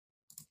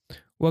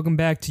Welcome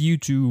back to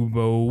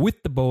YouTube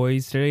with the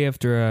boys. Today,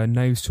 after a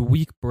nice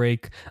week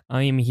break,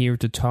 I am here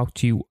to talk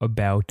to you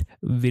about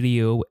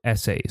video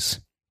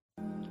essays.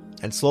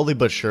 And slowly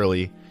but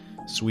surely,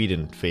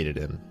 Sweden faded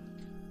in.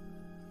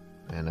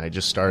 And I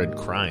just started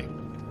crying.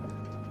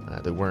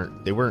 They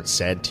weren't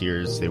sad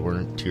tears, they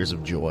weren't tears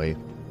of joy.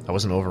 I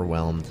wasn't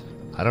overwhelmed.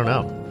 I don't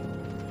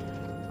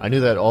know. I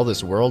knew that all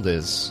this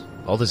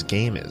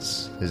game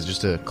is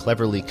just a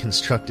cleverly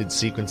constructed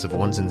sequence of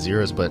ones and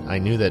zeros, but I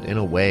knew that in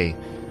a way,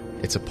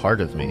 it's a part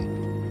of me.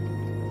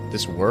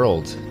 This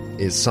world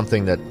is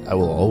something that I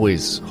will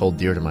always hold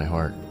dear to my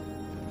heart.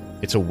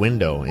 It's a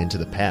window into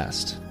the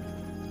past,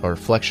 a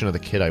reflection of the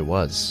kid I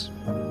was.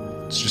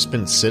 It's just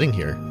been sitting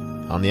here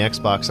on the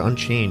Xbox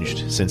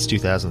unchanged since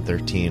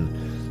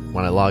 2013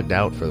 when I logged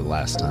out for the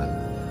last time.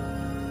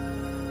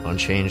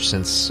 Unchanged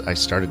since I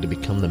started to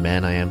become the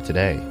man I am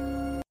today.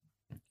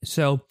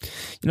 So,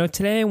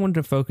 today I wanted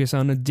to focus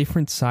on a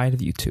different side of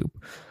YouTube.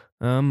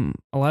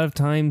 A lot of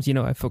times,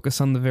 I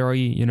focus on the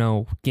very,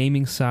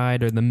 gaming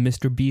side or the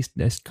Mr.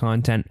 Beast-esque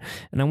content,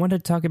 and I wanted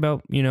to talk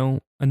about,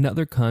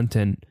 another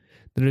content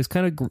that is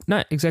kind of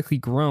not exactly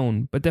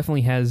grown, but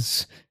definitely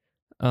has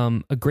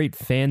a great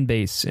fan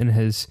base and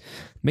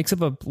makes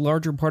up a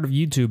larger part of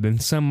YouTube than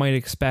some might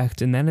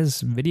expect, and that is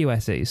video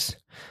essays.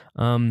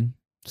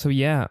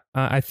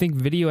 I think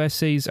video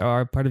essays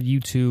are part of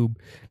YouTube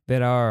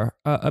that are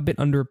a bit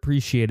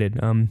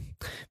underappreciated.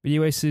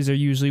 Video essays are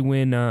usually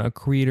when a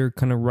creator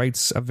kind of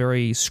writes a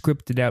very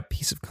scripted out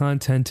piece of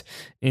content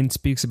and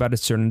speaks about a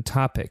certain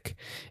topic.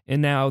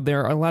 And now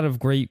there are a lot of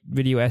great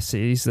video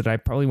essays that I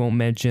probably won't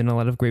mention, a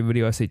lot of great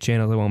video essay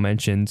channels I won't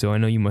mention, so I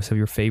know you must have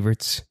your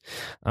favorites.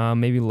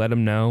 Maybe let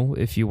them know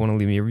if you want to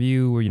leave me a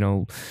review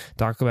or,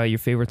 talk about your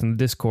favorites in the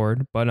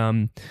Discord. But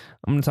I'm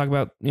going to talk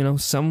about,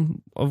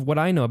 some of what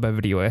I know about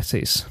video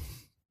essays.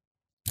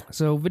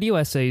 So video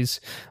essays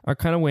are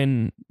kind of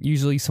when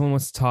usually someone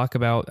wants to talk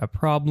about a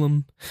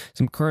problem,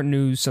 some current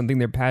news, something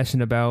they're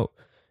passionate about,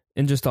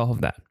 and just all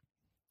of that.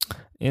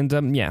 And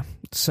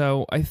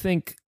so I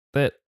think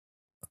that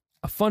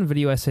a fun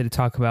video essay to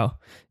talk about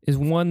is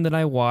one that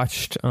I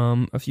watched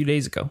a few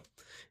days ago.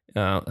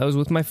 I was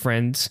with my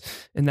friends,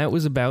 and that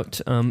was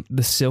about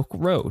the Silk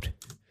Road.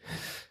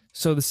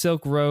 So the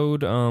Silk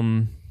Road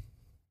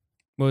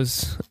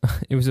was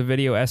a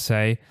video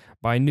essay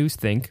by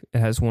Newsthink. It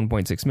has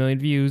 1.6 million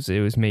views. It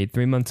was made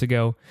 3 months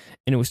ago,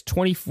 and it was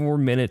 24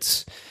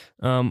 minutes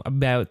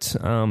about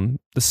the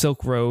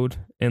Silk Road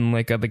and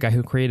the guy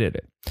who created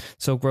it.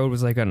 Silk Road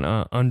was an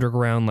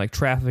underground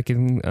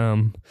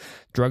trafficking,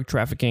 drug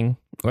trafficking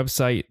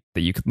website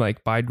that you could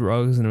buy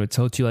drugs and it would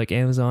sell to you like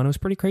Amazon. It was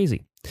pretty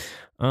crazy.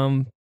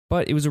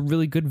 But it was a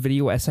really good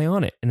video essay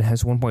on it, and it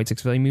has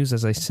 1.6 million views,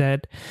 as I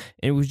said.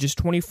 And it was just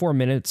 24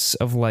 minutes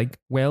of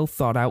well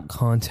thought out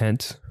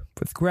content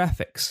with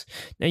graphics.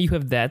 Now you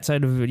have that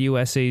side of video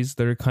essays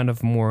that are kind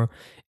of more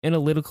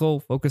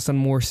analytical, focused on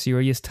more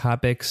serious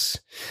topics.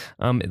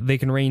 They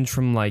can range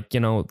from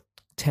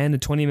 10 to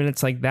 20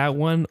 minutes like that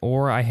one,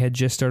 or I had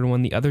just started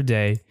one the other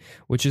day,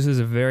 which is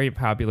a very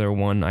popular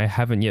one. I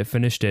haven't yet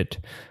finished it,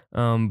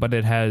 but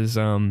it has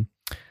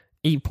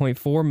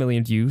 8.4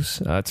 million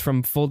views. It's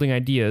from Folding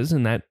Ideas,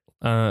 and that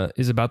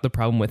is about the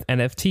problem with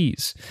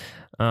NFTs.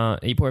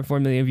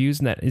 8.4 million views,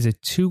 and that is a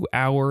 2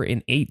 hour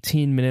and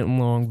 18-minute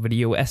long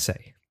video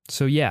essay.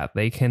 So yeah,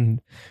 they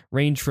can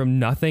range from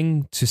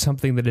nothing to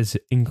something that is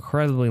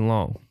incredibly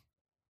long.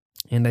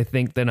 And I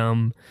think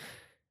that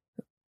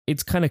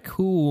it's kind of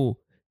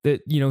cool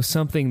that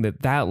something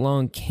that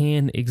long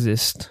can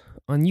exist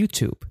on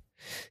YouTube,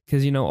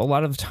 because a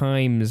lot of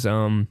times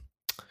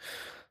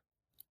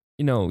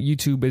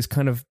YouTube is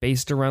kind of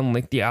based around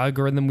the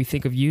algorithm. We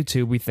think of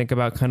YouTube, we think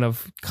about kind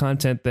of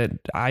content that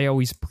I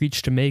always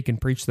preach to make and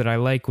preach that I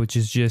like, which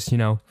is just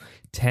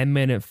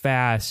 10-minute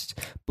fast,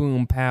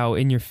 boom, pow,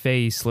 in your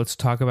face, let's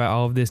talk about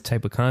all of this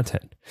type of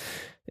content.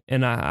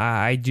 And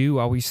I do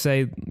always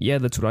say, yeah,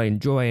 that's what I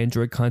enjoy. I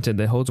enjoy content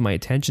that holds my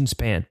attention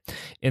span.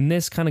 And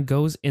this kind of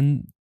goes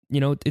in,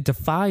 it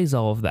defies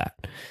all of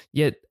that.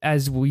 Yet,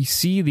 as we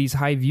see these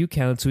high view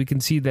counts, we can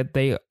see that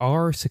they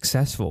are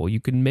successful. You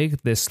can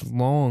make this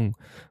long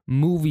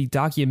movie,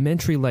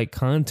 documentary-like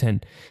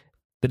content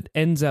that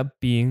ends up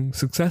being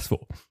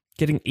successful,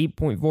 getting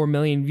 8.4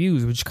 million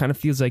views, which kind of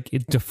feels like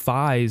it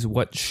defies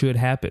what should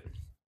happen.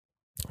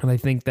 And I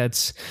think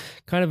that's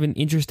kind of an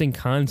interesting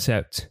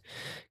concept,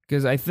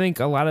 because I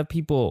think a lot of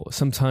people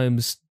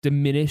sometimes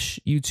diminish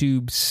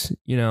YouTube's,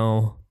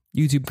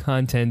 YouTube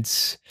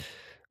content's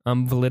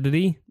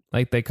validity.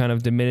 They kind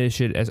of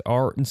diminish it as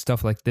art and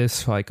stuff like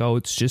this, oh,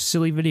 it's just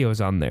silly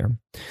videos on there.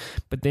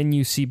 But then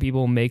you see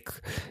people make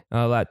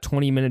that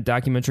 20-minute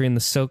documentary in the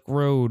Silk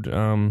Road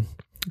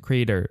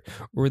creator,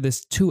 or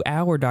this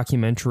 2-hour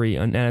documentary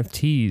on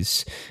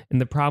NFTs and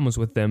the problems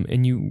with them,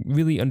 and you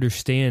really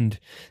understand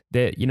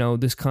that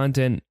this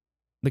content,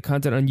 the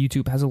content on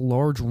YouTube, has a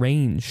large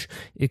range.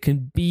 It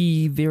can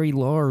be very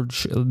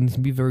large, it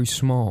can be very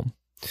small.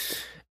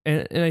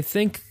 And I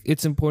think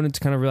it's important to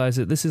kind of realize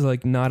that this is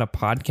not a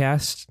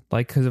podcast,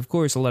 because of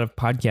course a lot of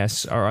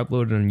podcasts are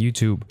uploaded on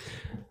YouTube.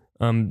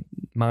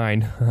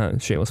 mine,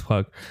 shameless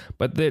plug,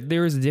 but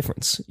there is a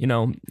difference.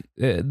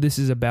 This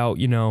is about,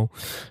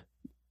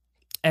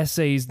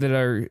 essays that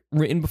are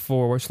written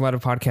before, which a lot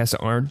of podcasts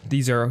aren't.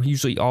 These are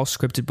usually all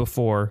scripted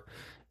before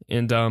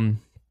and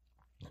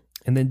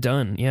then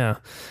done. Yeah.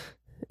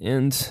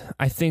 And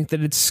I think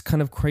that it's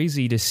kind of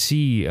crazy to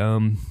see,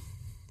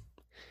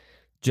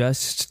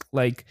 just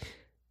like,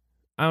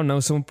 I don't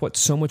know, someone put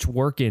so much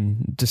work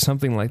into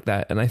something like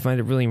that. And I find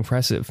it really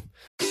impressive.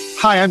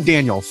 Hi, I'm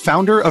Daniel,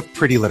 founder of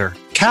Pretty Litter.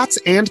 Cats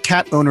and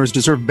cat owners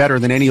deserve better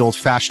than any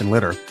old-fashioned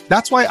litter.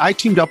 That's why I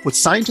teamed up with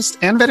scientists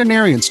and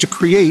veterinarians to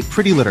create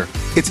Pretty Litter.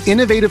 Its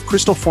innovative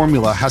crystal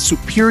formula has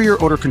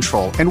superior odor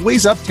control and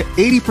weighs up to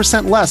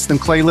 80% less than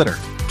clay litter.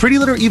 Pretty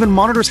Litter even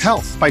monitors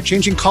health by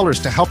changing colors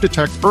to help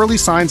detect early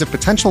signs of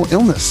potential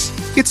illness.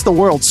 It's the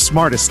world's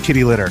smartest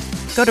kitty litter.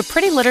 Go to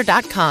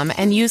prettylitter.com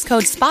and use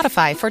code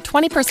SPOTIFY for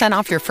 20%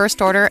 off your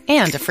first order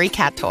and a free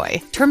cat toy.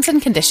 Terms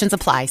and conditions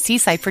apply. See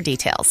site for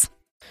details.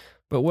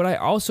 But what I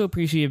also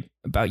appreciate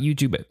about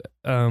YouTube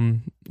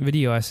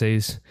video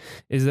essays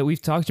is that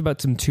we've talked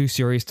about some too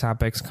serious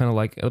topics, kind of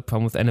like the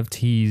problem with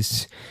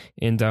NFTs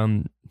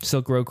and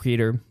Silk Road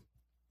Creator.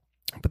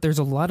 But there's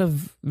a lot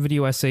of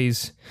video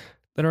essays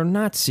that are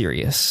not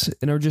serious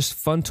and are just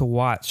fun to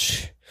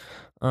watch.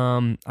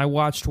 I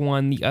watched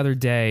one the other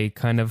day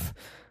kind of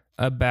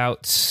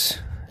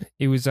about,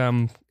 it was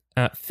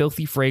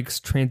Filthy Frank's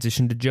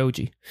transition to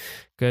Joji,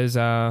 because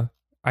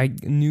I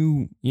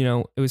knew,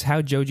 it was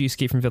How Joji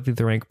Escaped from Filthy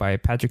Frank by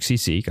Patrick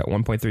CC, got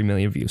 1.3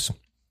 million views,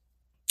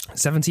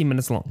 17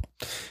 minutes long.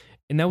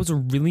 And that was a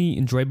really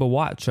enjoyable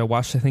watch. I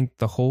watched, I think,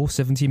 the whole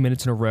 17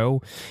 minutes in a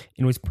row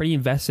and was pretty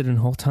invested in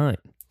the whole time.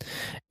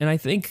 And I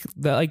think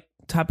that like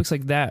topics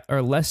like that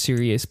are less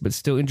serious, but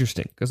still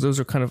interesting, because those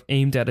are kind of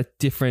aimed at a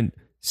different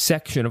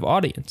section of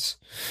audience.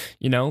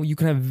 You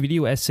can have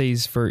video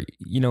essays for,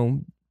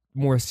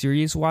 more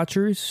serious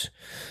watchers,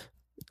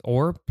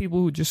 or people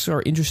who just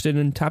are interested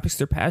in topics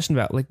they're passionate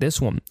about, like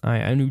this one.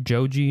 I knew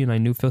Joji and I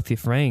knew Filthy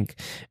Frank,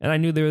 and I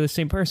knew they were the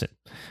same person,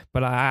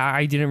 but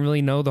I didn't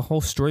really know the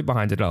whole story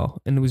behind it all.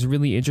 And it was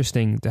really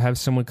interesting to have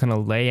someone kind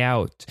of lay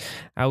out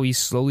how he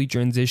slowly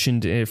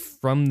transitioned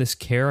from this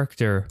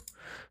character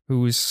who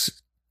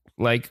was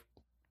like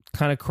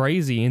kind of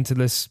crazy into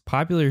this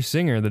popular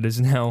singer that is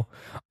now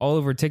all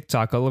over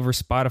TikTok, all over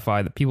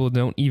Spotify, that people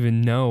don't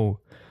even know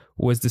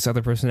was this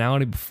other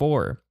personality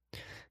before.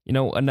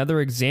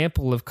 Another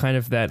example of kind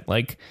of that,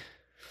 like,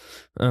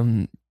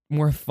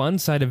 more fun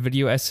side of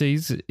video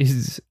essays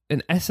is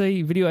an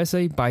video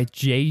essay by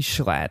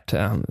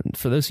JSchlatt.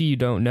 For those of you who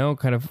don't know,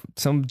 kind of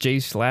some of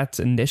JSchlatt's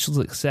initial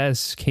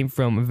success came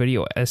from a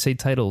video essay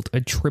titled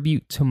A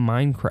Tribute to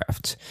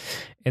Minecraft.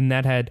 And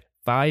that had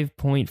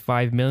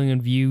 5.5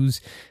 million views.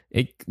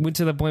 It went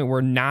to the point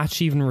where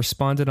Notch even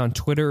responded on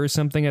Twitter or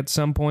something at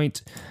some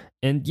point.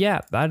 And yeah,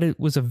 that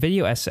was a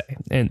video essay.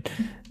 And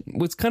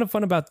what's kind of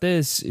fun about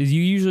this is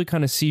you usually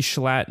kind of see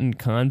Schlatt in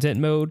content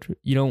mode.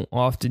 You don't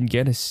often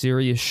get a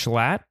serious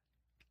Schlatt.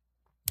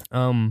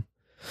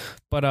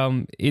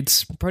 But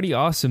it's pretty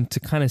awesome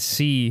to kind of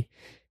see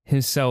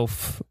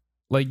himself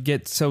like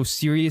get so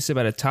serious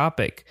about a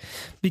topic,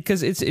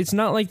 because it's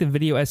not like the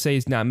video essay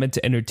is not meant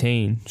to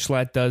entertain.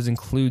 Schlatt does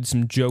include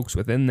some jokes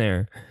within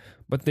there,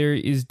 but there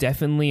is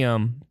definitely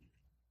a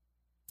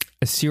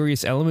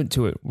serious element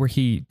to it where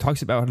he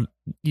talks about how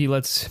he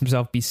lets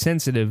himself be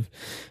sensitive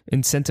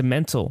and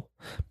sentimental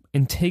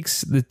and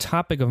takes the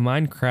topic of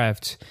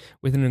Minecraft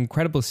with an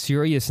incredible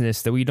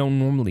seriousness that we don't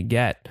normally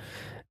get.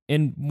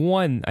 And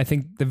one, I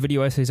think the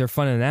video essays are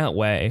fun in that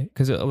way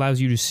because it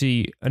allows you to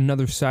see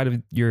another side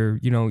of your,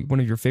 one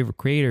of your favorite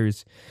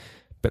creators.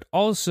 But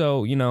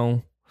also,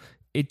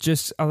 it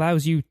just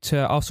allows you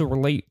to also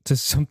relate to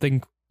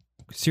something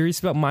serious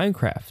about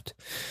Minecraft.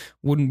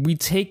 When we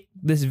take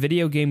this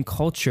video game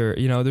culture,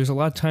 there's a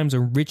lot of times a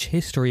rich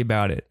history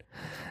about it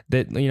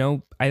that,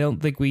 I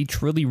don't think we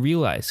truly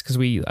realize because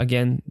we,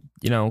 again,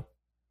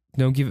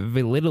 don't give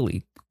it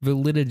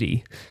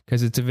validity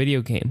because it's a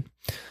video game.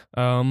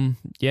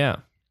 Yeah.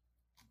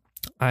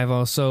 I've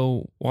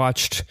also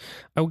watched,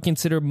 I would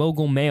consider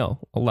Mogul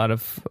Mail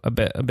a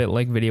bit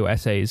like video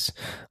essays.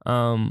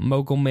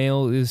 Mogul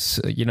Mail is,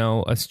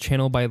 a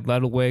channel by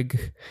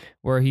Ludwig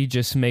where he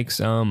just makes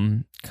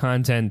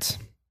content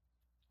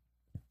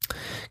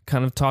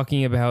kind of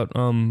talking about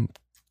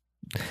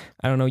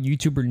I don't know,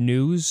 YouTuber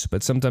news,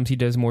 but sometimes he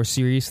does more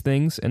serious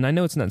things. And I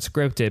know it's not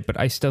scripted, but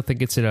I still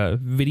think it's in a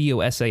video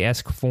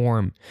essay-esque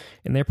form.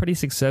 And they're pretty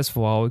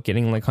successful, all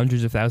getting like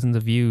hundreds of thousands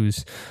of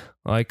views.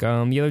 Like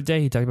the other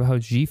day, he talked about how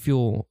G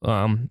Fuel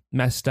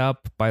messed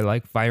up by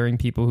like firing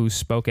people who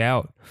spoke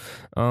out.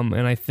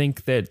 And I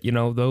think that,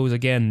 those,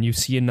 again, you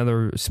see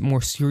another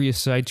more serious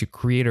side to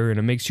creator, and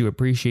it makes you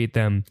appreciate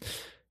them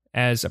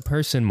as a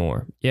person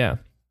more. Yeah.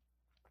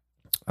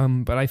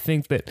 But I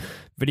think that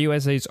video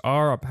essays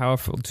are a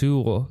powerful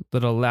tool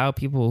that allow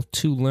people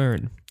to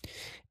learn.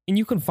 And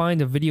you can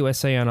find a video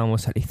essay on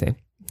almost anything.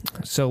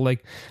 So,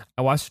 like,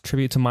 I watched a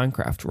tribute to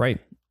Minecraft, right?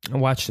 I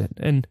watched it.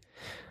 And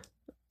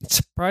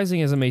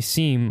surprising as it may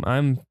seem,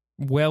 I'm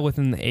well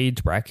within the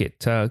age bracket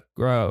to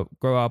grow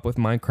up with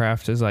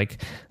Minecraft as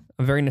like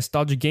a very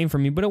nostalgic game for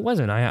me, but it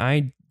wasn't.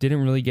 I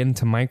didn't really get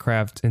into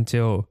Minecraft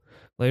until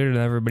later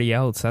than everybody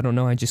else. I don't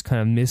know. I just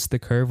kind of missed the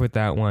curve with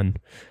that one.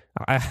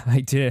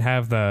 I didn't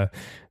have the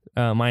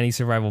mining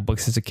survival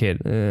books as a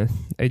kid.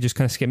 It just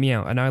kind of skipped me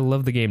out. And I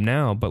love the game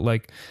now, but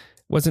like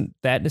wasn't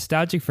that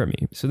nostalgic for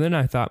me. So then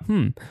I thought,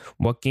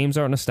 what games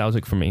are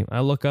nostalgic for me? I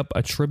look up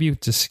a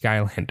tribute to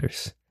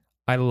Skylanders.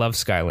 I love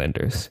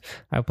Skylanders.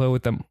 I played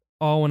with them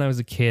all when I was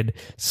a kid.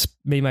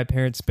 Made my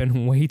parents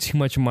spend way too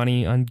much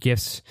money on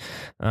gifts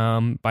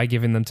by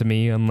giving them to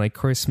me on like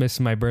Christmas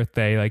and my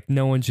birthday. Like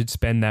no one should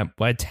spend that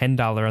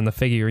 $10 on the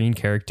figurine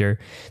character.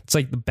 It's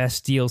like the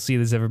best DLC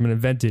that's ever been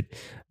invented.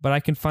 But I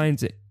can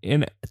find it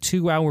in a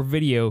 2-hour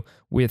video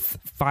with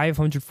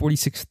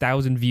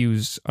 546,000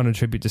 views on a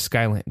tribute to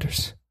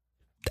Skylanders.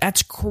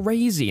 That's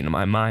crazy in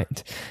my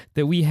mind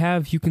that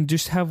you can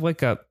just have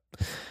like a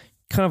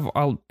kind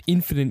of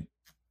infinite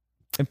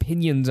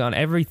opinions on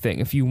everything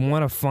if you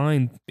want to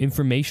find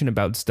information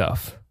about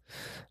stuff.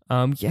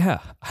 I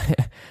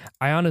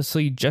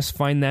honestly just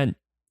find that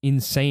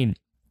insane.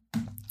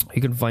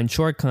 You can find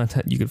short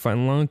content, you can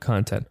find long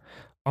content,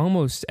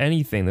 almost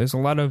anything. There's a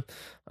lot of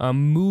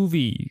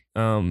movie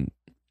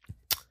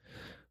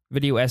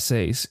video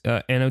essays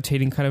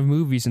annotating kind of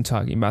movies and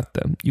talking about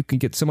them. You can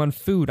get some on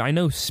food. I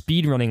know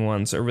speedrunning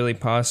ones are really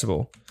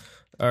popular.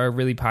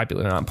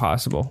 Not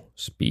possible.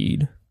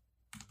 Speed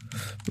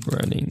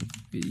running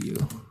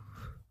video.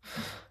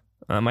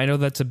 I know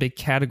that's a big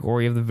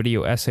category of the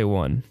video essay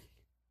one.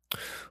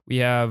 We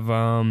have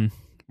Mario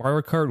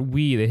Kart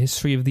Wii, the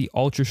history of the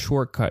ultra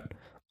shortcut,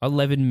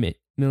 11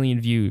 million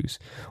views.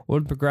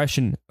 World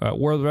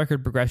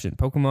record progression,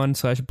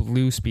 Pokemon /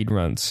 Blue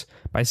speedruns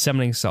by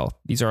Summoning Salt.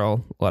 These are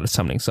all a lot of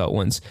Summoning Salt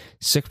ones.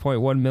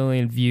 6.1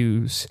 million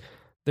views.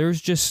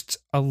 There's just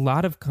a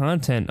lot of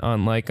content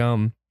on like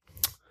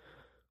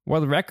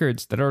world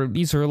records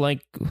these are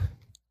like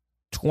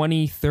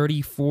 20,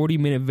 30,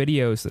 40-minute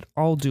videos that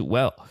all do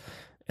well.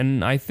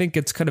 And I think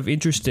it's kind of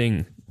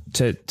interesting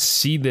to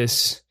see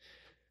this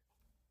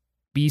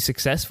be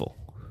successful.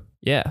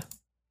 Yeah.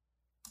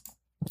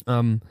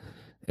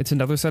 It's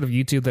another side of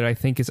YouTube that I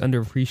think is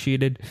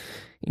underappreciated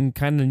and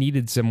kind of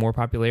needed some more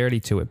popularity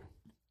to it.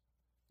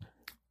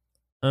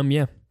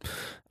 Yeah.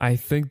 I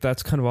think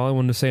that's kind of all I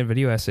wanted to say in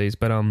video essays,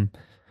 but I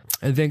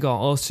think I'll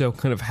also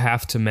kind of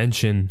have to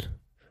mention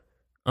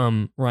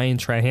Ryan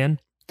Trahan.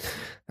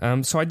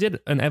 So I did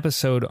an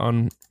episode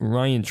on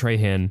Ryan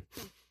Trahan.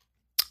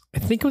 I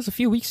think it was a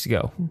few weeks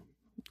ago.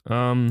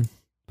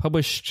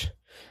 Published,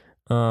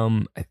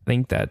 I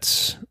think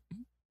that's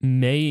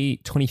May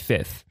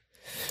 25th.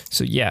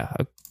 So yeah,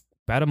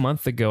 about a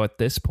month ago at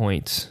this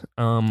point,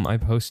 I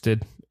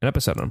posted an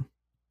episode on him.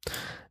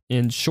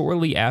 And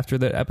shortly after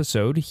that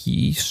episode,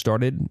 he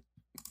started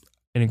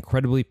an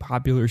incredibly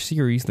popular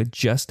series that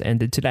just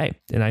ended today.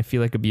 And I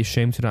feel like it'd be a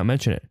shame to not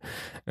mention it.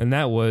 And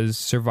that was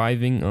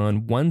surviving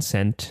on 1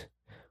 cent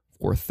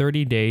for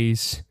 30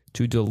 days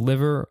to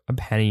deliver a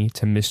penny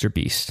to Mr.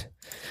 Beast.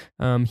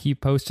 He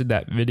posted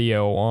that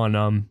video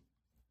on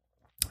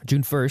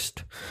June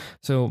 1st.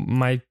 So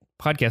my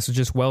podcast was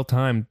just well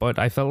timed, but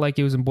I felt like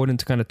it was important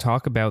to kind of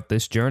talk about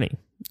this journey.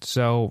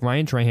 So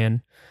Ryan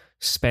Trahan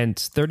spent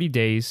 30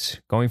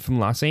 days going from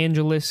Los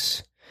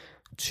Angeles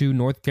to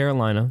North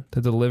Carolina to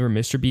deliver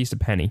Mr. Beast a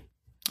penny,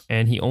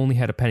 and he only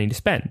had a penny to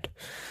spend.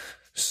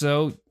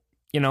 So,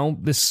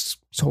 this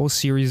whole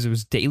series, it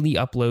was daily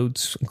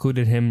uploads,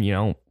 included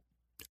him,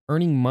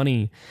 earning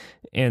money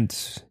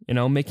and,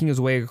 making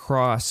his way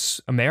across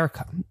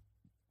America.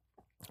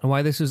 And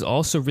why this was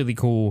also really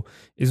cool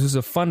is it was a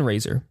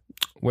fundraiser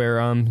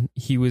where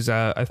he was,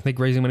 I think,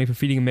 raising money for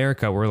Feeding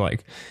America, where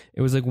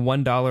it was like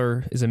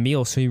 $1 is a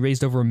meal. So he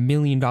raised over $1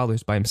 million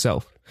by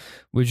himself,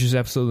 which is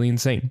absolutely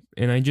insane.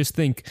 And I just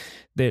think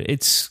that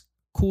it's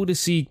cool to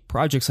see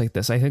projects like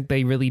this. I think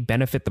they really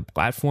benefit the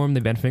platform, they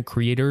benefit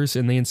creators,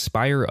 and they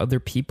inspire other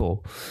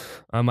people.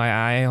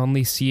 I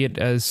only see it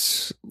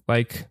as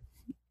like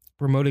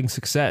promoting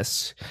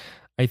success.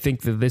 I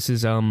think that this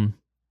is a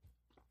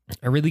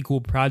really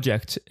cool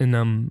project,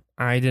 and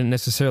I didn't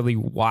necessarily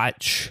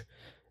watch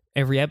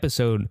every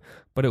episode,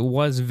 but it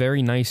was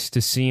very nice to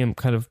see him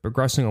kind of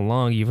progressing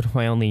along, even if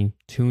I only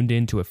tuned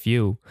into a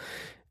few.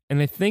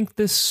 And I think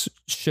this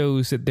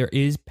shows that there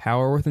is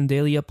power within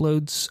daily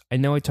uploads. I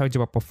know I talked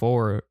about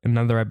before in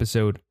another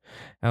episode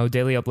how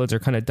daily uploads are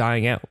kind of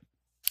dying out,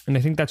 and I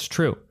think that's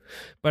true.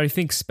 But I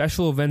think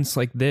special events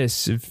like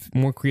this, if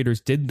more creators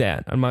did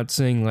that, I'm not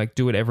saying like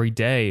do it every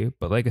day,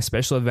 but like a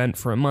special event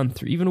for a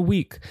month or even a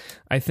week,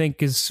 I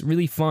think is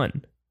really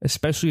fun,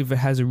 especially if it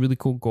has a really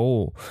cool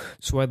goal.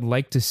 So I'd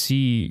like to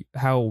see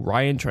how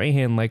Ryan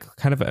Trahan like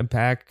kind of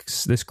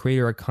impacts this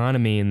creator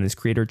economy and this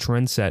creator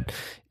trend set.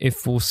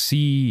 If we'll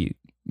see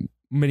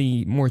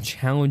many more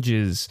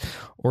challenges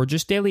or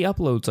just daily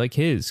uploads like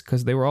his,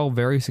 because they were all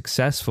very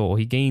successful.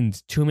 He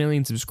gained 2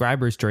 million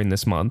subscribers during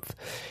this month,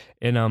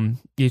 and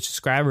each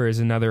subscriber is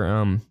another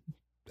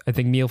I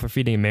think meal for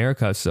Feeding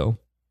America. So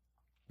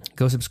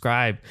go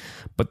subscribe.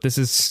 But this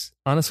is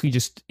honestly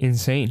just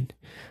insane.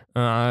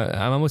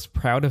 I'm almost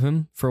proud of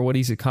him for what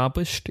he's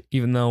accomplished,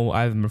 even though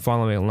I've been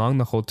following along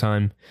the whole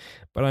time.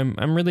 But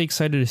I'm really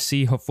excited to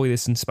see. Hopefully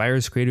this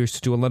inspires creators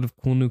to do a lot of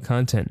cool new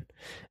content.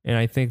 And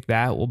I think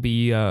that will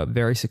be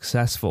very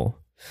successful.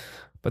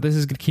 But this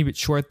is going to keep it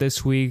short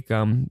this week.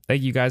 Thank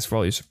you guys for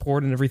all your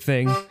support and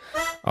everything.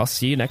 I'll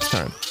see you next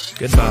time.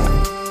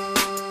 Goodbye.